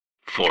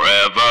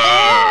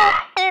Forever.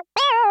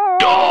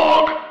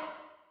 Dog.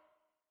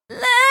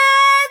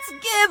 Let's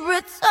get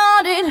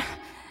retarded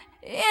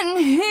in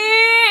here.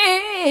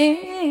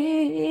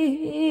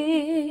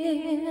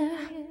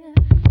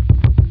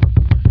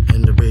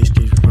 And the bass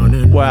keeps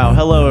running. Wow,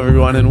 hello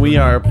everyone, and we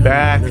are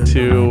back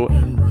to,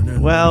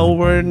 well,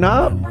 we're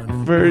not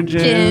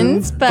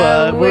virgins,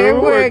 but we're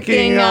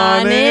working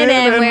on it,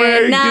 and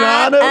we're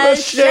not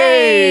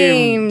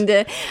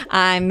ashamed.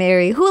 I'm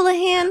Mary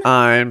Houlihan.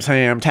 I'm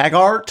Sam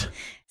Taggart.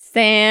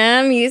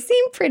 Sam, you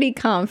seem pretty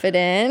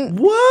confident.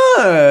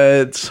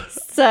 What?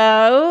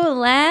 So,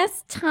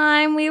 last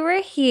time we were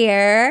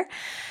here,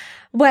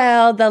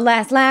 well, the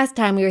last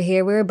time we were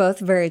here, we were both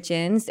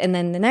virgins. And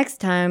then the next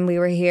time we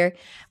were here,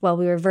 well,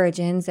 we were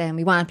virgins and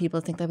we wanted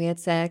people to think that we had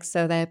sex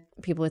so that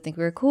people would think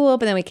we were cool.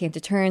 But then we came to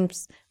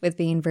terms with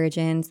being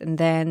virgins. And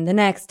then the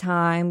next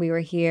time we were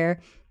here,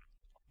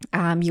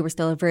 you were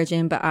still a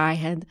virgin, but I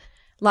had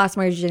lost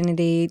my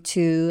virginity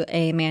to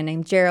a man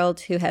named Gerald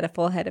who had a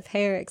full head of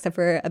hair except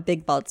for a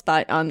big bald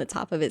spot on the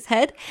top of his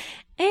head.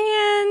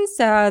 And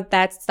so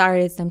that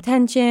started some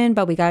tension,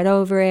 but we got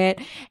over it.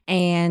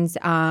 And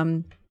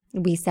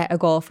we set a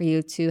goal for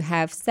you to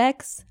have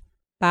sex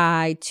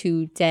by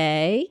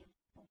today.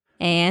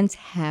 And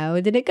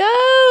how did it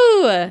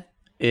go?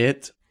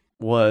 It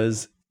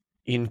was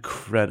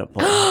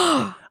incredible.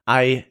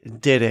 I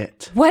did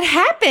it. What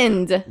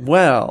happened?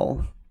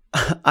 Well,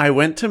 I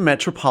went to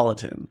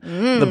Metropolitan,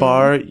 the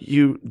bar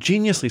you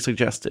geniusly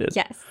suggested.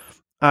 Yes.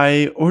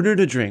 I ordered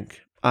a drink.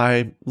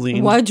 I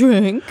leaned. What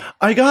drink?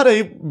 I got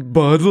a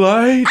Bud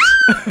Light.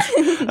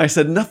 I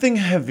said nothing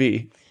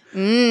heavy.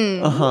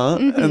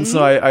 And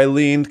so I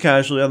leaned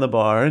casually on the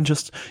bar and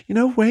just,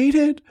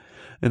 waited.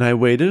 And I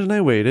waited and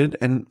I waited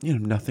and,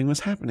 nothing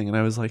was happening. And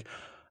I was like,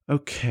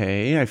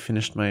 okay, I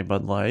finished my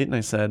Bud Light and I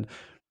said,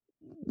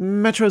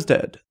 Metro's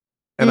dead.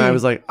 And I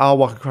was like, I'll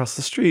walk across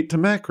the street to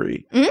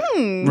Macri.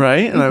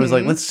 Right? And I was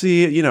like, let's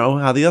see,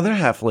 how the other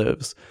half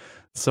lives.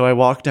 So I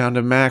walked down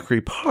to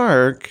Macri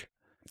Park.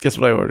 Guess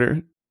what I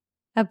ordered?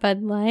 A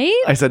Bud Light?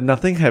 I said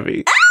nothing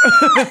heavy.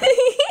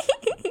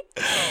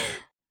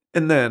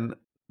 And then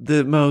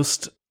the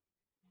most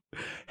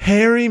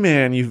hairy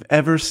man you've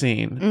ever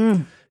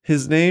seen.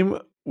 His name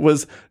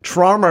was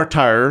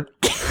Traumartar.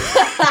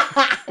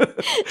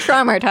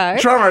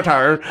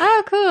 Traumartar.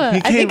 Oh, cool. I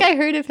think I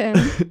heard of him.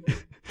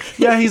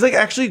 Yeah, he's like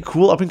actually a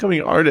cool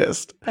up-and-coming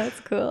artist. That's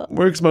cool.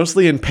 Works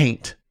mostly in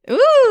paint.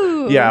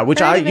 Ooh. Yeah,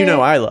 which I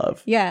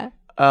love. Yeah.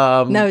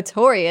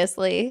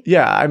 Notoriously.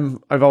 Yeah,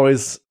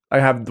 I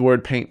have the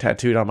word paint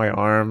tattooed on my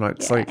arm.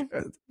 It's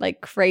like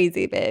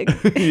crazy big.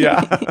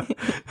 Yeah.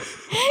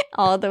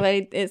 All the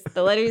way, it's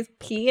the letters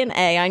P and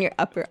A on your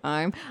upper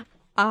arm,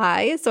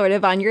 I sort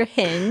of on your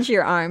hinge,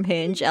 your arm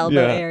hinge,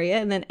 elbow area,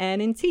 and then N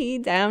and T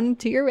down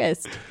to your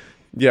wrist.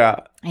 Yeah.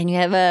 And you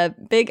have a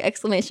big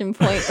exclamation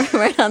point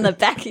right on the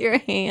back of your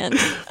hand.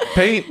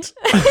 Paint.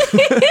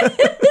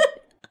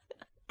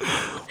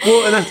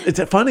 Well, and it's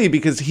funny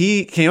because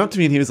he came up to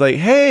me and he was like,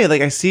 hey,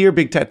 I see your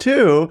big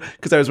tattoo,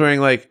 because I was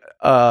wearing like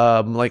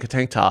a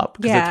tank top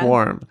because it's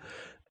warm.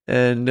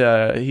 And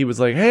he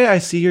was like, hey, I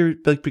see your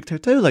big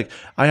tattoo.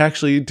 I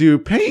actually do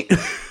paint.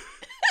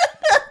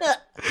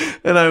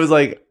 And I was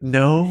like,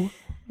 no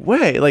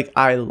way.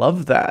 I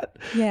love that.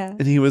 Yeah.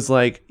 And he was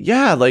like,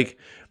 yeah,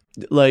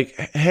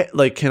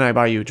 hey, can I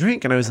buy you a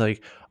drink? And I was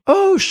like,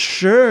 oh,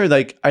 sure.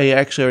 I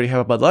actually already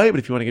have a Bud Light, but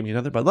if you want to give me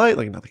another Bud Light,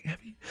 nothing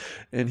heavy.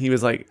 And he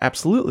was like,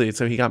 absolutely.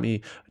 So he got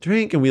me a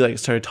drink and we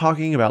started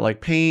talking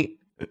about paint.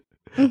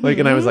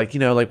 And I was like,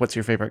 what's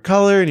your favorite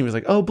color? And he was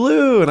like, oh,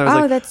 blue. And I was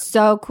like, oh, that's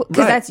so cool.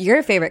 Because that's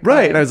your favorite color.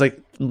 Right. And I was like,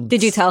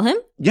 did you tell him?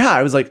 Yeah.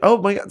 I was like, oh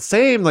my God,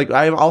 same.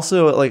 I'm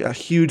also a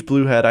huge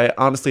blue head. I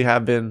honestly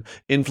have been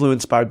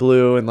influenced by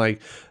blue and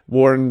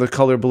worn the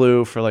color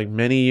blue for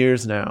many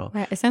years now.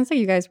 Wow, it sounds like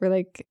you guys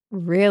were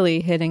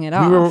really hitting it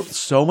off. We were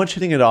so much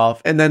hitting it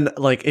off. And then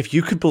if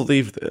you could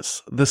believe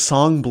this, the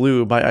song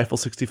Blue by Eiffel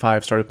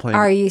 65 started playing.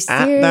 Are you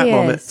serious? At that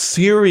moment.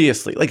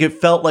 Seriously. It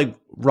felt like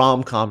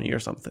rom-com-y or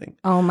something.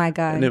 Oh my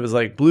God. And it was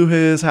blew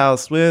his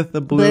house with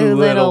a blue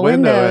little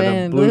window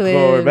and a blue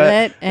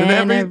Corvette. And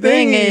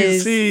everything he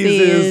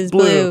sees is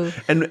blue.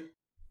 And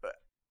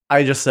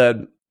I just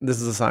said, this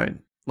is a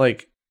sign.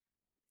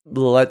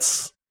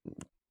 Let's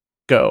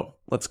go.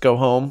 Let's go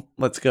home.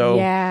 Let's go.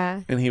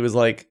 Yeah. And he was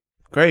like,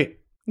 great.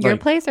 Your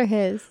place or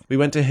his? We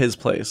went to his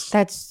place.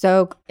 That's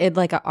so, an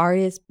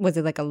artist, was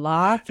it a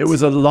loft? It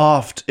was a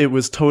loft. It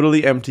was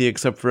totally empty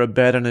except for a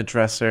bed and a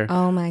dresser.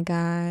 Oh my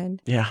God.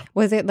 Yeah.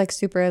 Was it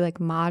super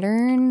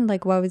modern?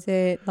 What was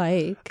it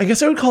like? I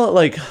guess I would call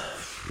it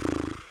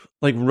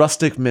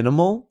rustic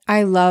minimal.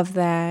 I love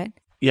that.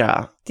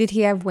 Yeah. Did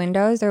he have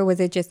windows or was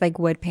it just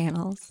wood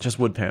panels? Just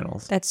wood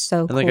panels. That's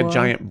so cool. And a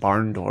giant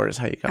barn door is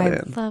how you got in.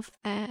 I love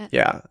that.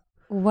 Yeah.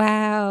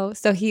 Wow.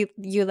 So you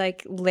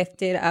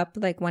lifted up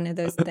one of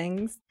those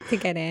things to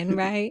get in,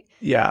 right?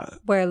 Yeah.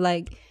 Where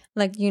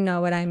you know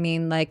what I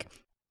mean? Like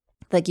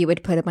you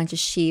would put a bunch of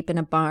sheep in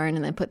a barn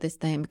and then put this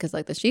thing because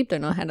like the sheep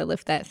don't know how to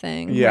lift that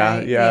thing. Yeah,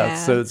 right? yeah.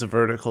 So it's a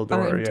vertical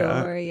door. Barn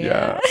Yeah. door,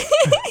 yeah.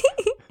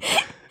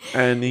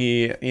 And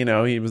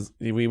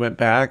we went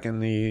back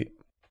and he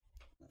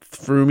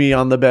threw me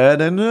on the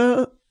bed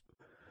and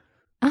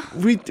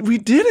we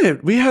did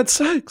it. We had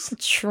sex.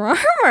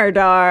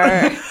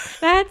 Traumadar.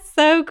 That's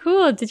so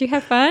cool. Did you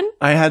have fun?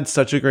 I had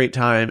such a great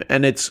time,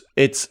 and it's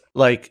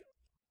like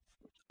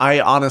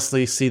I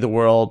honestly see the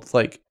world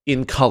like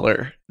in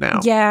color now.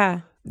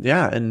 Yeah.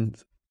 Yeah, and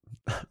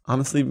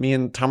honestly, me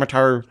and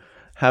Tamatar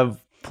have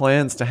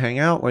plans to hang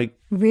out. Like,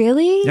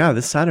 really? yeah,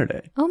 this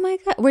Saturday. Oh my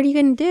god, what are you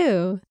gonna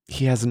do?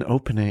 He has an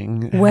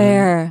opening.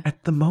 Where?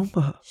 At the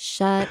MoMA.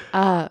 Shut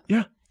up.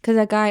 Yeah. Because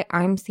a guy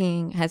I'm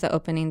seeing has an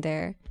opening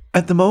there.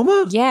 At the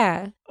MoMA?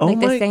 Yeah. Oh like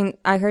my- the same.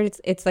 I heard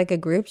it's like a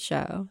group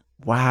show.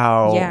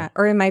 Wow. Yeah,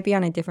 or it might be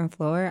on a different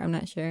floor. I'm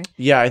not sure.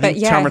 Yeah, I think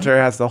But yeah. Tamatar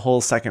has the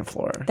whole second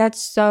floor.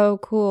 That's so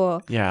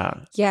cool. Yeah.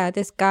 Yeah,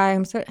 this guy.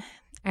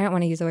 I don't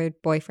want to use the word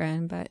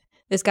boyfriend, but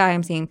this guy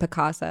I'm seeing,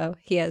 Picasso.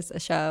 He has a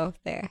show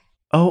there.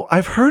 Oh,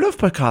 I've heard of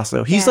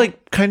Picasso. He's Yeah.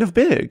 like kind of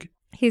big.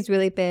 He's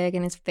really big,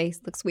 and his face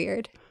looks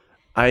weird.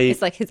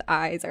 It's like his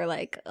eyes are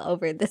like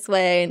over this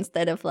way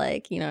instead of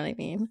like, you know what I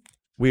mean?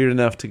 Weird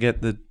enough to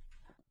get the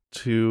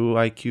 2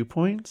 IQ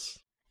points.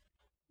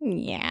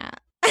 Yeah.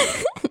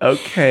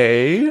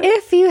 Okay.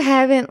 If you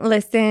haven't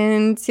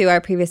listened to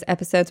our previous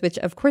episodes, which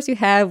of course you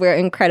have, we're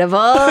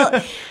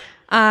incredible.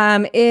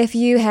 If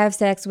you have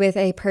sex with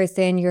a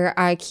person, your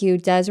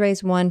IQ does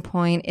raise 1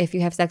 point. If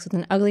you have sex with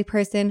an ugly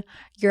person,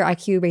 your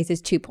IQ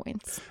raises 2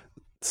 points.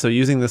 So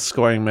using this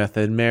scoring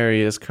method,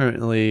 Mary is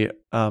currently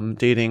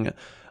dating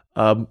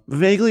a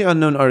vaguely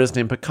unknown artist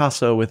named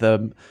Picasso with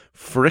a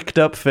fricked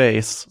up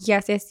face,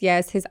 Yes.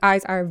 His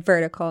eyes are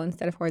vertical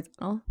instead of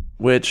horizontal.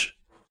 which,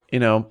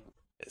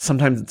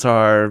 sometimes it's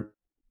our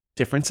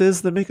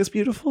differences that make us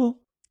beautiful.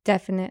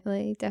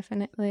 Definitely.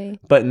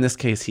 But in this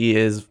case, he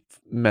is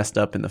messed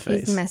up in the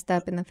face. He's messed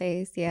up in the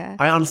face, yeah.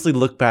 I honestly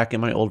look back at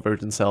my old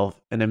virgin self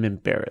and am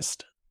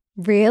embarrassed.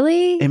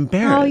 Really?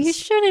 Embarrassed. Oh, you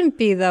shouldn't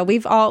be though.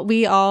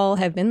 We all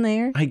have been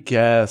there. I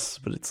guess,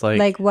 but it's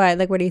Like what?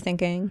 Like what are you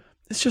thinking?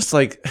 it's just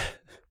like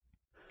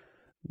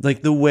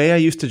the way I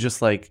used to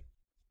just like.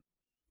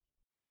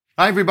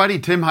 Hi, everybody.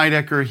 Tim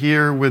Heidecker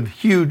here with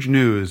huge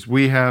news.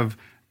 We have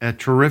a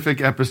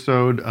terrific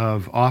episode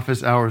of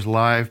Office Hours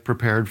Live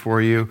prepared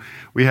for you.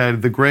 We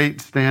had the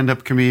great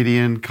stand-up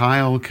comedian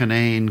Kyle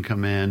Kinane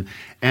come in,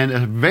 and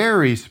a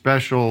very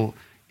special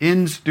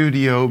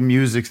in-studio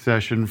music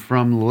session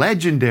from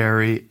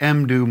legendary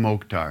Mdu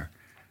Mokhtar.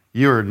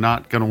 You're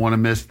not going to want to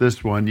miss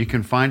this one. You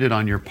can find it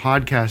on your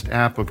podcast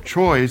app of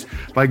choice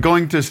by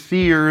going to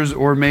Sears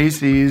or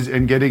Macy's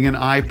and getting an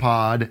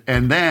iPod,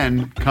 and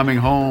then coming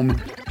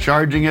home,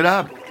 charging it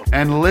up,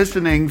 and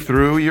listening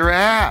through your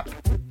app.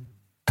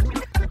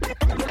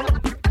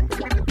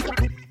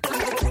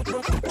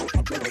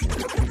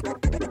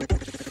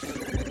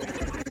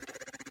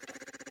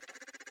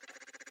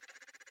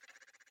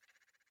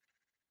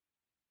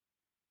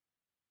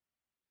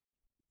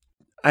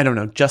 I don't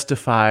know,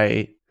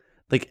 justify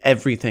like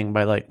everything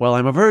by like, well,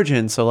 I'm a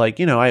virgin, so like,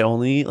 I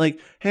only eat like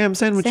ham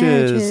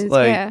sandwiches,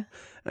 like, yeah.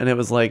 and it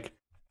was like,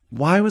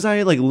 why was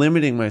I like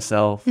limiting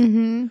myself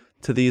Mm-hmm.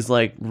 to these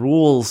like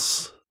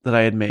rules that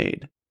I had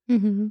made?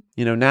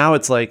 Mm-hmm. Now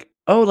it's like,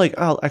 oh, like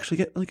I'll actually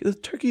get like a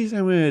turkey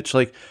sandwich,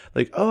 like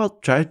oh, I'll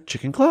try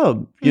Chicken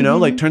Club.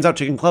 Like turns out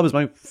Chicken Club is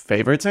my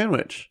favorite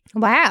sandwich,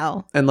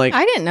 Wow. and like,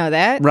 I didn't know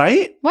that.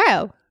 right?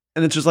 Wow.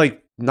 And it's just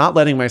like not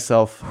letting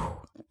myself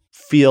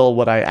feel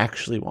what I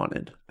actually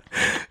wanted.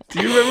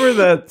 Do you remember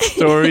that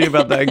story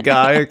about that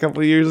guy a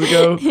couple of years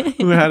ago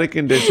who had a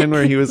condition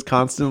where he was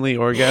constantly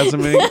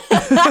orgasming?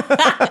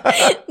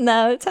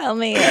 No, tell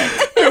me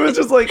it. It was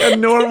just like a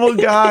normal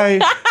guy.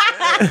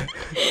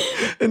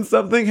 And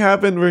something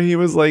happened where he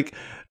was like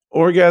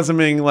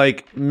orgasming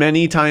like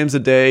many times a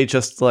day,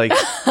 just like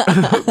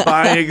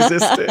by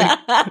existing.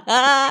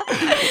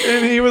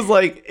 And he was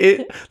like,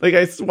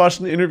 I watched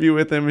an interview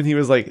with him and he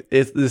was like,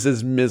 this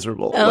is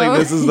miserable. Oh like,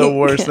 this is the my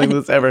worst thing God.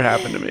 that's ever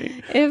happened to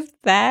me. If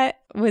that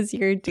was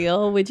your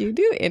deal, would you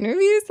do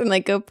interviews and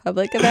like go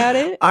public about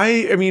it?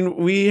 I mean,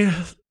 we,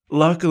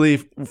 luckily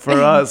for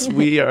us,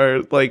 we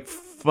are like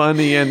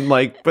funny and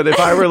like, but if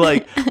I were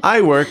like,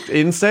 I worked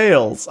in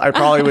sales, I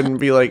probably wouldn't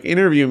be like,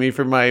 interview me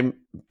for my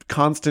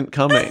constant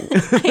coming.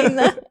 I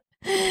know.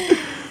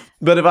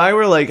 But if I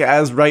were like,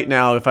 as right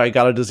now, if I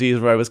got a disease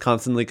where I was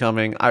constantly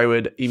coming, I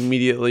would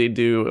immediately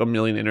do a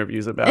million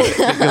interviews about it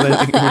because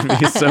I think it would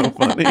be so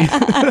funny.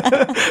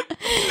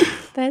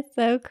 That's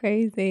so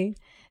crazy.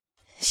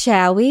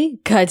 Shall we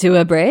cut to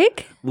a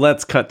break?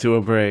 Let's cut to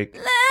a break.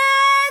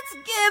 Let's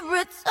get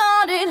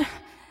retarded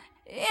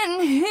in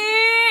here.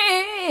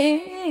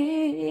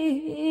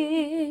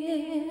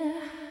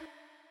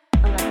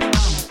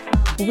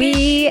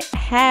 We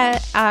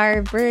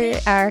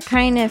are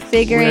kind of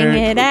figuring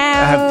it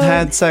out. I've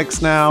had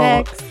sex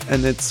now,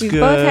 and it's We've good.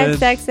 both had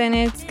sex and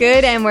it's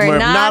good, and we're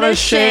not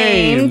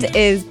ashamed.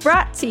 Is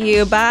brought to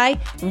you by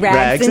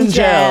Rags and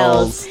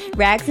Gels.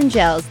 Rags and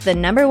Gels, the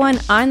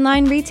 #1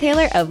 online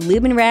retailer of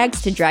lube and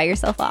rags to dry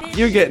yourself off.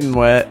 You're getting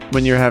wet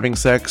when you're having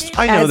sex.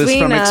 I know As this we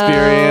from know.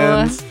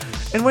 experience.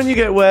 And when you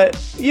get wet,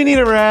 you need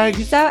a rag.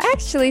 So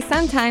actually,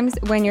 sometimes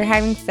when you're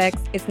having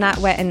sex, it's not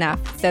wet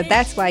enough. So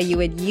that's why you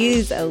would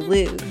use a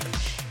lube.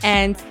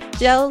 And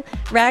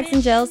Rags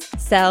and Gels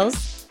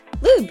sells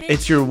lube.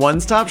 It's your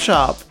one-stop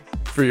shop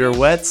for your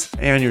wets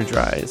and your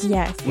dries.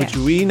 Yes, Which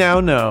yes. we now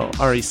know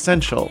are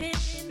essential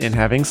in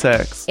having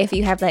sex. If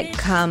you have like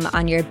cum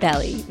on your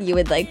belly, you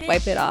would like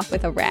wipe it off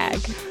with a rag.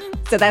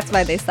 So that's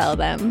why they sell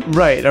them.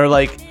 Right, or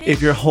like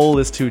if your hole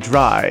is too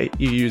dry,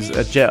 you use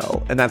a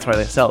gel, and that's why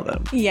they sell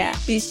them. Yeah.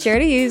 Be sure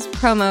to use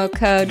promo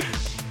code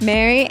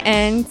Mary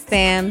and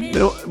Sam You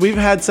know, we've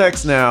had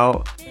sex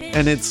now,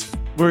 and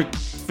we're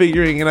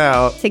figuring it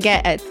out. to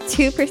get a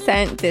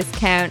 2%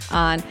 discount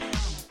on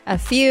a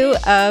few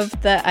of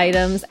the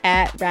items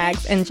at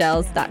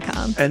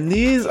ragsandgels.com. And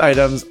these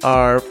items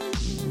are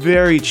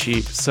very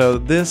cheap, so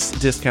this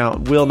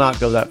discount will not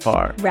go that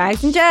far.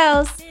 Rags and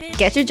Gels.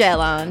 Get your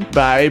gel on.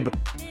 Babe.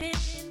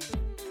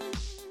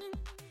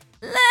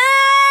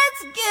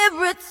 Let's get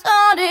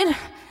retarded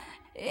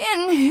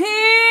in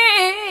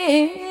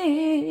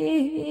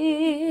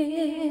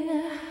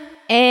here.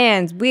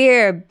 And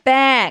we're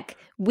back.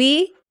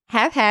 We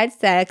have had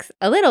sex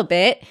a little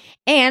bit,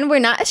 and we're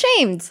not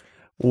ashamed.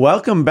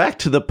 Welcome back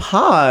to the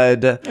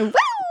pod. Woo!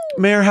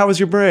 Mayor, how was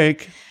your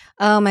break?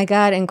 Oh my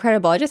God,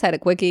 incredible. I just had a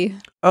quickie.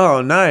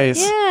 Oh, nice.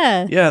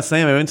 Yeah. Yeah,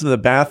 same. I went to the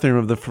bathroom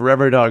of the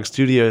Forever Dog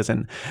Studios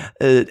and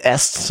S'd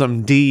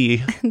some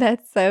D.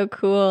 That's so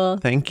cool.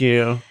 Thank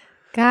you.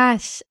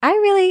 Gosh,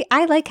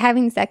 I like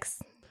having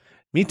sex.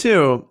 Me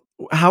too.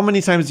 How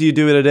many times do you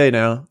do it a day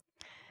now?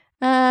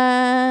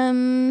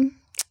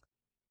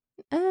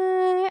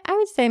 I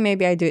would say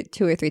maybe I do it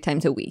 2 or 3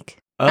 times a week.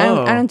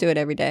 Oh. I don't do it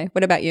every day.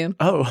 What about you?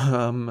 Oh,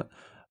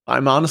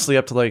 I'm honestly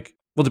up to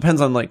well,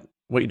 depends on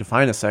what you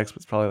define as sex, but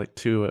it's probably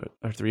 2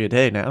 or 3 a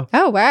day now.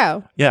 Oh,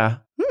 wow. Yeah.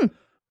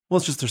 Well,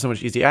 it's just there's so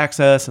much easy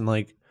access and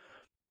I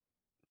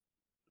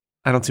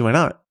don't see why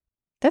not.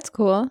 That's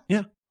cool.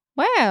 Yeah.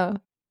 Wow.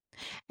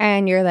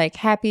 And you're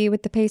happy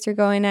with the pace you're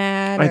going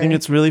at? I think or-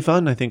 it's really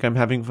fun. I think I'm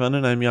having fun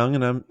and I'm young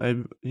and I'm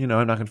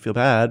not going to feel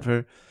bad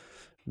for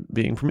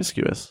being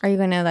promiscuous. Are you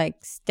going to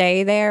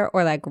stay there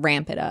or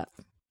ramp it up?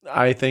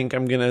 I think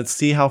I'm going to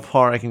see how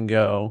far I can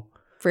go.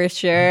 For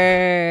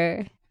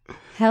sure.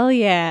 Hell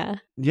yeah.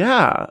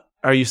 Yeah.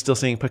 Are you still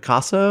seeing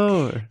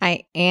Picasso? Or?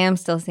 I am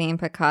still seeing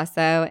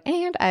Picasso,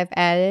 and I've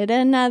added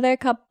another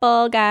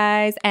couple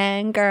guys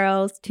and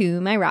girls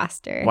to my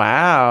roster.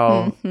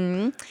 Wow.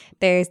 hmm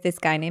There's this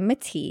guy named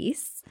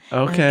Matisse.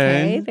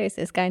 Okay. There's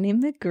this guy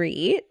named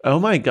Magritte. Oh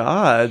my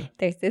God.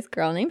 There's this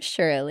girl named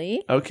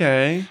Shirley.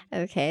 Okay.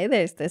 Okay.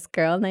 There's this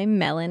girl named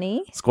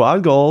Melanie.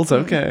 Squad goals.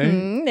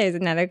 Okay. There's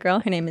another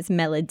girl. Her name is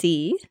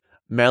Melody.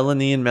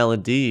 Melanie and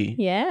Melody.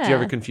 Yeah. Do you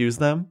ever confuse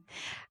them?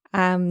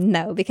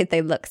 No, because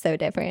they look so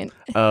different.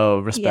 Oh,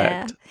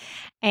 respect.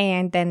 Yeah.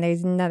 And then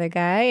there's another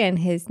guy, and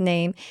his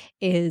name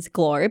is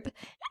Glorb.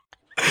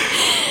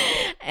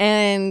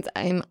 And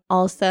I'm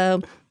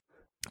also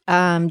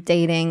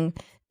dating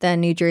the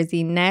New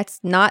Jersey Nets,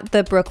 not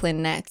the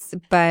Brooklyn Nets,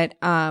 but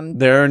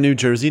There are New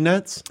Jersey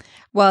Nets?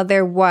 well,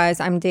 there was.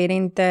 I'm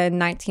dating the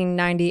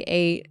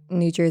 1998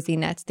 New Jersey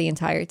Nets, the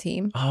entire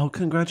team. Oh,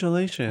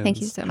 congratulations.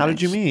 Thank you so How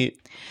did you much.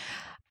 meet?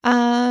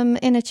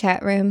 In a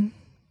chat room.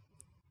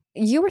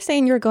 You were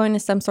saying you were going to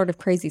some sort of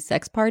crazy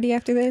sex party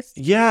after this?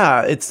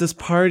 Yeah, it's this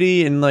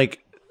party in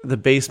the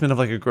basement of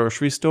a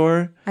grocery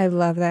store. I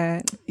love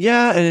that.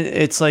 Yeah, and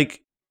it's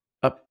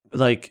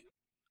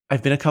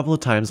I've been a couple of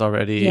times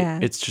already. Yeah.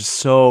 It's just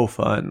so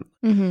fun.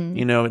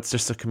 Mm-hmm. It's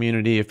just a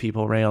community of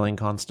people railing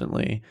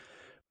constantly.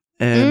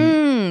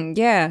 And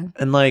Yeah.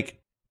 and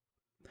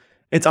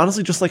it's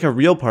honestly just a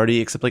real party,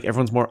 except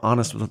everyone's more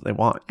honest with what they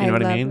want. You know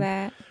what I mean?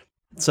 That.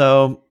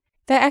 So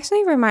That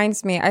actually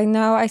reminds me. I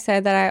know I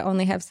said that I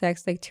only have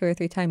sex 2 or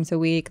 3 times a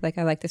week.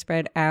 I like to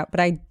spread out, but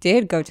I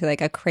did go to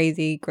a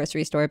crazy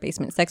grocery store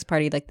basement sex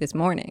party this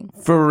morning.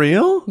 for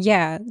real?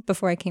 Yeah,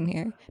 before I came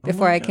here.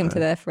 Before I came to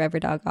the Forever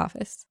Dog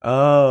office.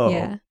 Oh.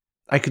 Yeah.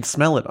 I could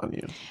smell it on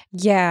you.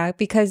 Yeah,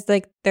 because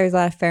there's a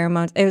lot of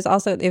pheromones. It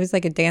was a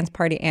dance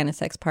party and a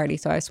sex party,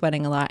 so I was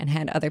sweating a lot and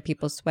had other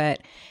people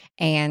sweat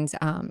and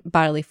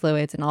bodily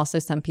fluids, and also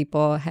some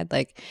people had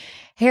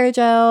hair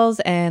gels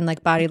and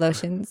body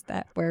lotions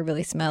that were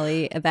really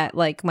smelly that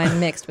when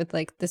mixed with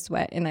the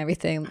sweat and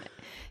everything,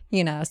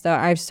 So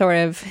I sort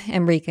of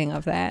am reeking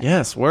of that.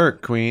 Yes,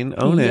 work, queen.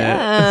 Own it.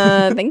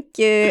 Yeah, thank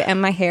you.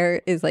 And my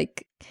hair is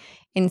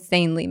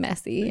insanely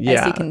messy, as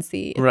Yeah, you can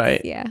see.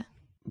 right. Yeah.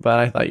 But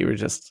I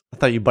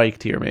thought you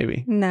biked here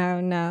maybe.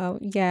 No.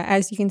 Yeah,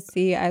 as you can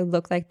see, I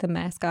look like the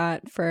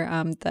mascot for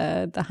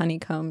the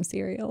honeycomb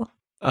cereal.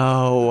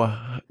 Oh,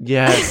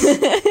 yes.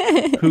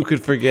 Who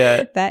could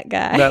forget That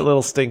guy. that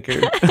little stinker?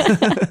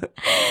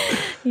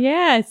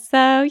 Yeah, so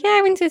I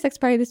went to a sex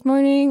party this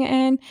morning,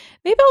 and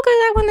maybe I'll go to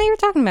that one that you were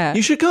talking about.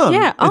 You should come.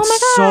 Yeah. Oh it's my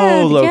so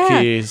God. low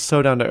Yeah. key,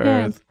 so down to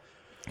earth.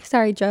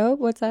 Sorry, Joe,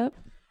 what's up?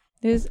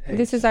 This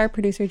is our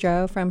producer,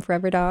 Joe, from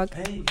Forever Dog.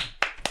 Hey,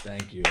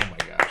 thank you. Oh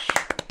my gosh.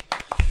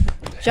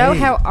 Joe, Hey.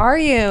 how are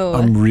you?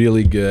 I'm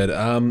really good.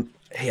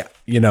 Hey,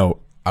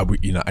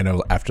 I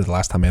know after the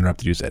last time I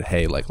interrupted you said,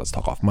 hey, like, let's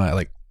talk off my,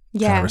 like,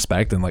 kind Yeah. of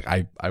respect. And like,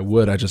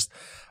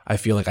 I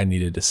feel like I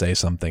needed to say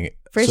something.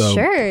 For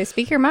sure.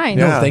 Speak your mind.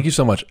 No, Yeah. thank you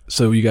so much.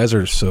 So you guys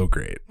are so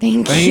great.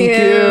 Thank Thank you. you. You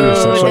have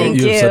such, like, Thank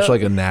you you. have such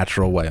like a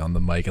natural way on the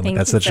mic, and like Thank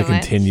that's you such so a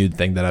much. continued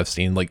thing that I've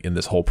seen like in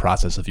this whole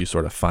process of you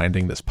sort of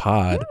finding this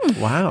pod.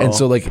 Wow. And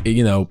so like,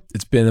 you know,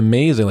 it's been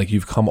amazing. Like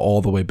you've come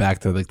all the way back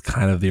to like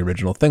kind of the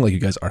original thing. Like you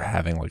guys are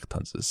having like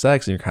tons of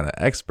sex and you're kind of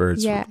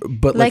experts. Yeah.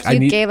 But Like like, you I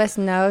need, gave us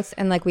notes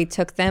and like we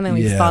took them and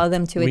we Yeah. followed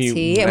them to a We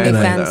T and we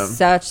ran found them.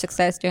 such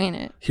success doing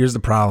it. here's the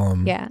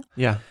problem. Yeah.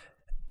 yeah.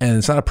 And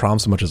it's not a problem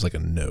so much as like a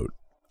note.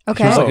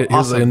 Okay. Here's, Oh, like, here's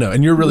like a awesome. note.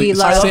 And you're really, We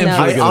love Sam's notes. really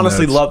I good at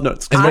honestly notes. love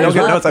notes. 'Cause And if I don't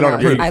get love notes, I don't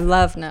notes. approve. I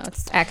love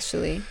notes,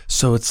 actually.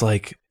 So it's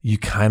like you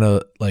kind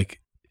of like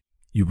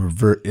you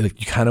revert, like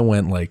you kind of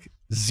went like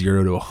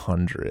 0 to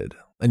 100,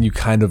 and you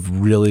kind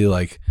of really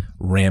like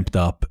ramped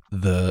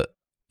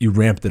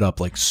it up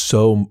like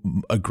so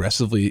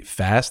aggressively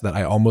fast that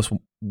I almost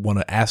want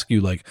to ask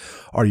you, like,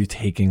 are you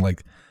taking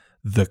like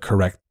the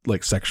correct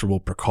like sexual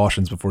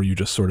precautions before you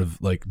just sort of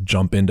like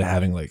jump into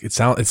having like it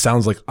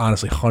sounds like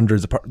honestly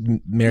hundreds of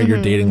Mary,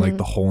 you're dating like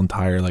the whole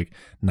entire like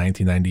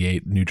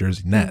 1998 New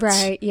Jersey Nets.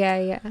 Right. Yeah.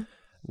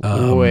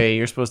 Yeah. Wait,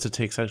 you're supposed to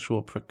take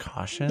sexual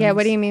precautions? Yeah.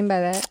 What do you mean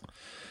by that?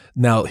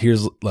 Now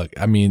here's look,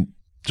 I mean,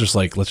 just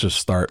like let's just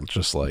start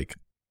just like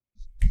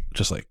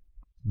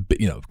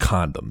you know,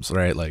 condoms,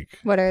 right? Like,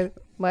 What?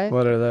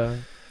 What are the...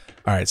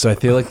 all right, so I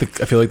feel like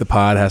the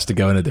pod has to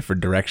go in a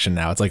different direction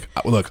now. It's like,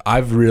 look,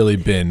 I've really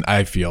been,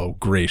 I feel,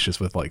 gracious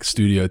with like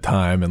studio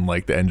time and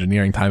like the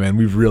engineering time, and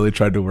we've really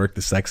tried to work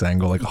the sex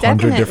angle like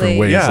 100 different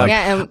ways. Yeah. Like,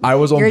 and I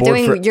was on you're board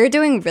doing, for You're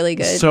doing really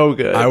good. So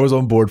good. I was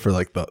on board for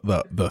like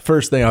the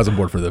first thing. I was on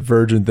board for the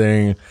virgin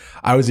thing.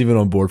 I was even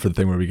on board for the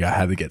thing where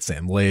had to get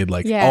Sam laid.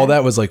 Like Yeah. all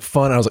that was like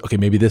fun. I was like, okay,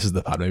 maybe this is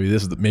the pod.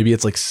 Maybe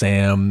it's like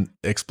Sam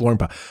exploring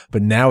pod.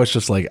 But now it's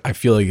just like, I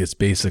feel like it's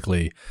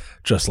basically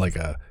just like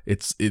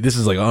this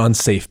is like an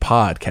unsafe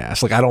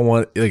podcast. Like I don't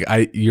want,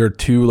 like you're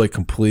two like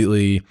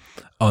completely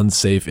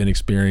unsafe,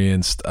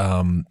 inexperienced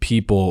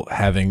people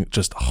having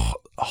just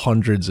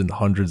hundreds and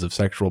hundreds of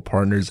sexual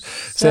partners.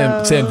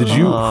 Sam,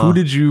 who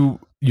did you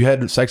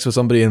had sex with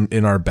somebody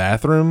in our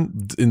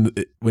bathroom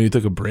when you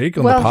took a break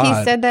on the well, pod?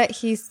 he said that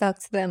he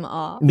sucked them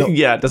off. No.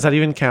 Yeah, does that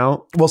even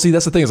count? Well, see,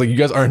 that's the thing. Is like you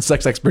guys aren't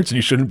sex experts, and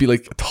you shouldn't be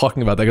like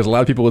talking about that because a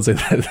lot of people would say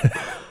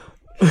that.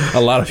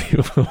 A lot of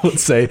people would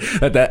say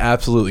that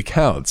absolutely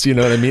counts. You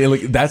know what I mean?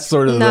 Like that's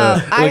sort of No,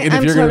 the. Like, and I'm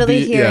if you're totally gonna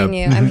be, hearing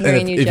you. I'm And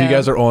hearing you, If you Joe.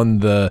 guys are on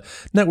the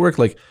network,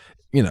 like,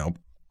 you know,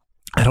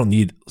 I don't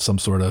need some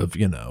sort of,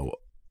 you know,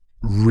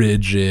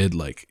 rigid,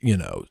 like, you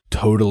know,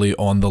 totally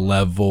on the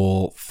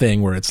level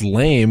thing where it's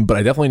lame, but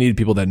I definitely need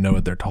people that know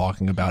what they're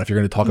talking about. If you're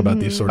going to talk about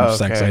these sort of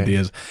sex Okay.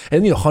 ideas,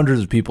 and you know,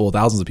 hundreds of people,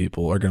 thousands of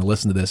people are going to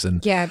listen to this,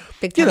 and Yeah,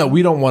 big you time. know,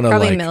 we don't want to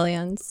Probably like.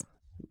 millions.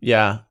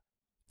 Yeah.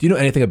 Do you know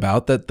anything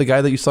about that? The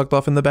guy that you sucked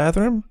off in the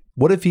bathroom?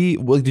 What if he?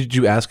 Well, did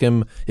you ask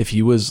him if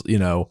he was, you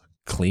know,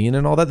 clean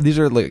and all that? These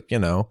are like, you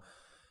know,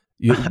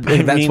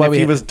 If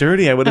he was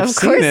dirty, I would have Of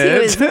seen course it. he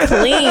was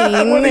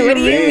clean. what do you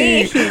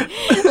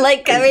mean?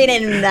 Like covered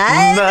in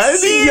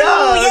nuts?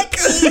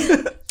 Nuts?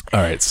 Yuck. All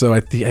right, so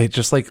I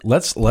just like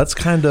let's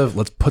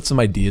put some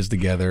ideas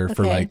together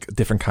for Okay. like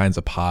different kinds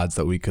of pods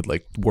that we could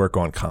like work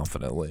on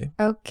confidently.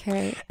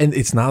 Okay. And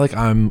it's not like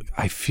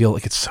I feel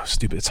like it's so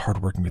stupid. It's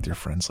hard working with your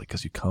friends, like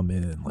because you come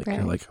in and like you're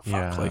Right. like fuck,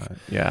 Yeah. like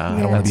Yeah. I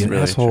don't want to be an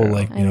that's asshole, really true.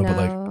 like you know, but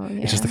like know,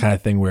 it's just the yeah. kind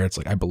of thing where it's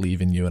like I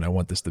believe in you and I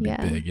want this to be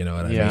Yeah. big, you know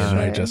what I Yeah. mean? And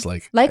I Sure. just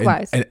like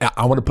Likewise. and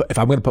I want to put if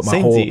I'm going to put my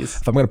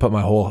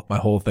Samesies. my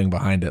whole thing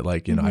behind it,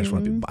 like you know, I just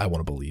want Mm-hmm. to I want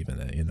to believe in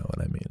it, you know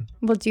what I mean?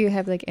 Well, do you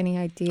have like any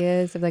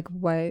ideas of like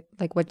what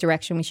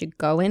direction we should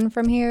go in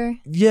from here?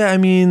 Yeah, I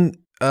mean,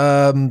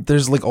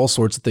 there's like all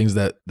sorts of things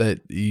that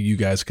you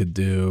guys could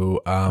do.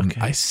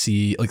 I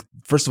see, like,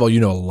 first of all, you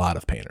know a lot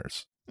of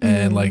painters,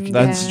 and like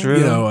That's true.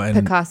 you know, and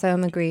Picasso,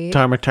 Magritte.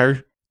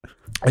 Tarmatar.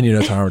 and you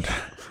know Tara.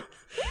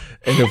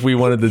 And if we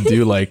wanted to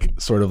do like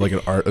sort of like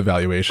an art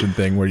evaluation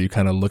thing where you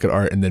kind of look at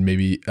art and then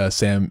maybe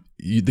Sam,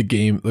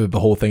 the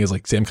whole thing is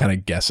like Sam kind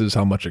of guesses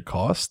how much it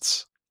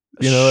costs.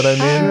 You know what I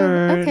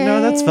mean? Sure.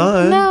 No, that's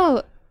fun.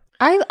 No,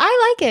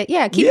 I like it.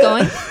 Yeah, keep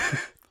going.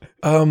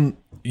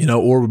 You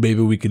know, or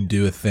maybe we could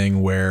do a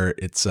thing where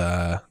it's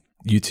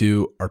you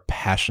two are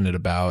passionate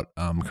about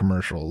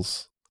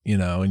commercials, you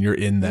know, and you're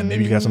in them.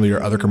 Maybe you can have some of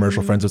your other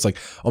commercial friends. It's like,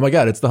 oh my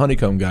God, it's the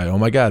Honeycomb guy. Oh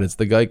my God, it's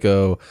the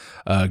Geico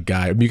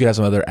guy. You could have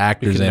some other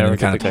actors can in never and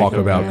get kind of the talk Geico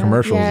about guy.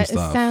 commercials Yeah, and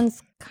stuff. it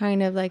sounds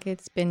kind of like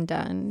it's been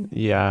done.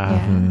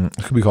 Yeah.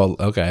 It could be called,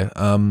 okay.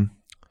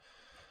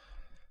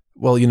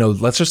 Well, you know,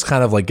 let's just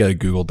kind of like get a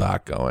Google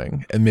Doc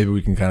going, and maybe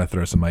we can kind of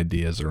throw some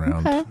ideas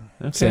around. Okay.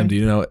 Sam, do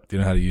you know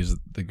how to use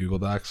the Google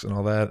Docs and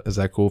all that? Is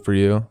that cool for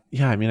you?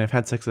 Yeah, I mean, I've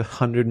had sex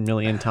 100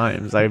 million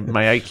times. My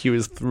IQ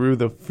is through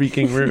the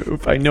freaking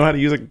roof. I know how to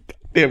use a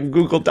damn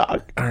Google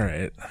Doc. All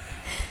right.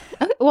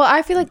 Okay, well,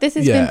 I feel like this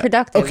has been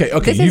productive. Okay.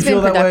 This You has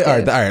feel been that way?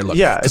 productive. All right. Look.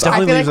 Yeah, it I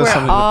definitely feel like leaves us we're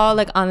something. all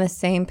like on the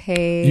same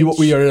page.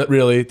 We are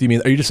really. Do you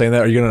mean? Are you just saying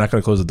that? Or are you not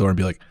going to close the door and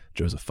be like,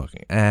 Joe's a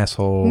fucking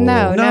asshole?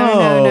 No.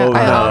 No.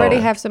 I No. already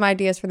have some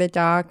ideas for the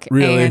doc.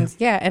 Really?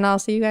 And I'll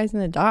see you guys in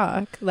the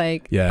doc.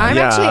 Like, Yeah.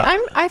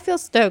 I feel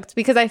stoked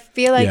because I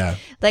feel like Yeah.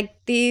 like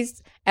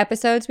these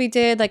episodes we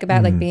did like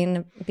about like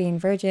being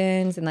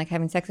virgins and like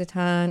having sex a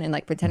ton and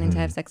like pretending to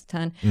have sex a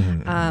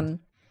ton.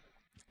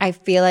 I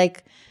feel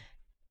like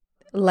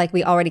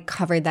we already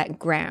covered that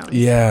ground.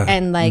 Yeah.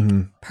 And like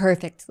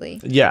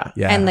perfectly. Yeah.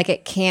 Yeah. And like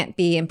it can't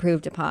be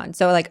improved upon.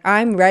 So like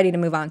I'm ready to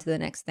move on to the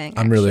next thing.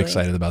 I'm really actually.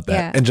 excited about that.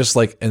 Yeah. And just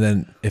like, and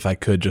then if I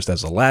could, just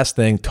as a last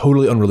thing,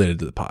 totally unrelated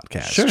to the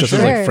podcast, Sure, just as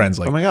sure. like friends,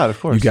 like, Oh my God, of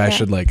course. you guys Yeah.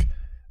 should like,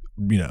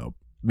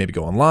 maybe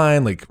go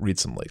online, like read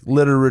some like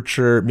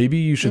literature. Maybe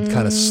you should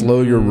kind of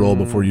slow your roll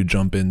before you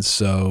jump in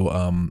so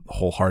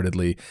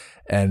wholeheartedly,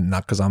 and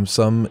not because I'm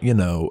some,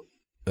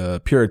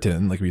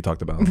 Puritan, like we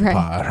talked about on the Right.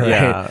 pod, right?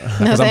 Yeah.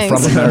 Because I'm from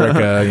thanks.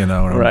 America, and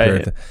I'm Right.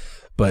 Puritan.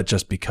 But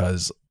just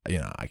because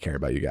I care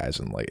about you guys,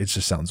 and like it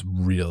just sounds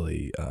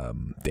really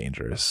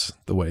dangerous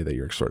the way that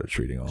you're sort of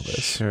treating all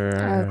this.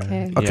 Sure.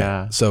 Okay. Okay.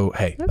 Yeah. So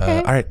hey, Okay.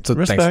 all right. So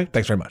Respect.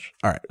 thanks very much.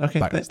 All right. Okay.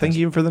 Bye. Thank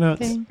you for the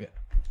notes. Okay.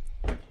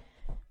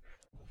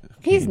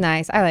 He's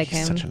nice. I like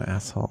He's him. such an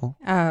asshole.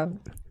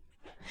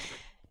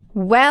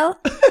 Well,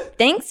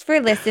 thanks for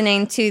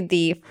listening to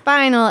the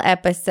final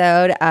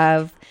episode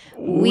of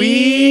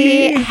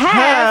We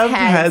Have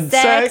Had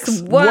Sex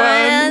a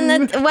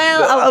little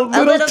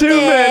too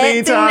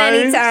many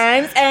times,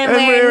 times, and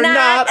we're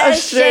not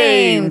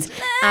ashamed.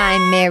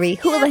 I'm Mary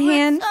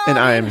Houlihan. And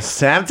I am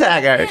Sam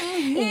Taggart.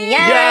 Yeah,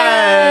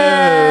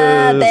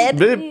 Yes.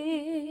 baby.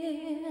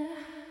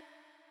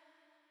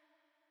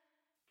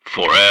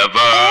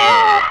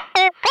 Forever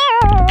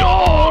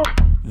Dog.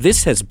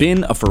 This has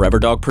been a Forever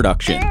Dog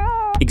production.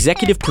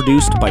 Executive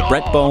produced by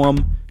Brett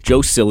Boehm, Joe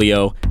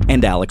Cilio,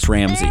 and Alex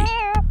Ramsey.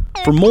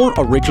 For more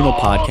original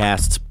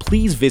podcasts,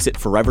 please visit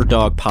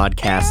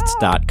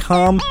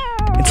foreverdogpodcasts.com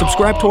and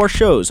subscribe to our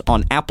shows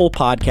on Apple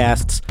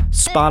Podcasts,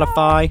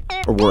 Spotify,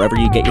 or wherever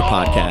you get your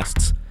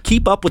podcasts.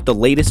 Keep up with the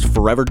latest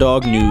Forever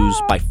Dog news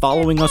by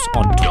following us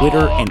on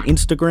Twitter and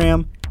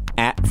Instagram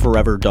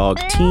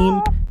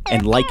 @ForeverDogTeam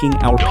and liking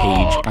our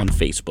page on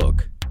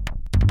Facebook.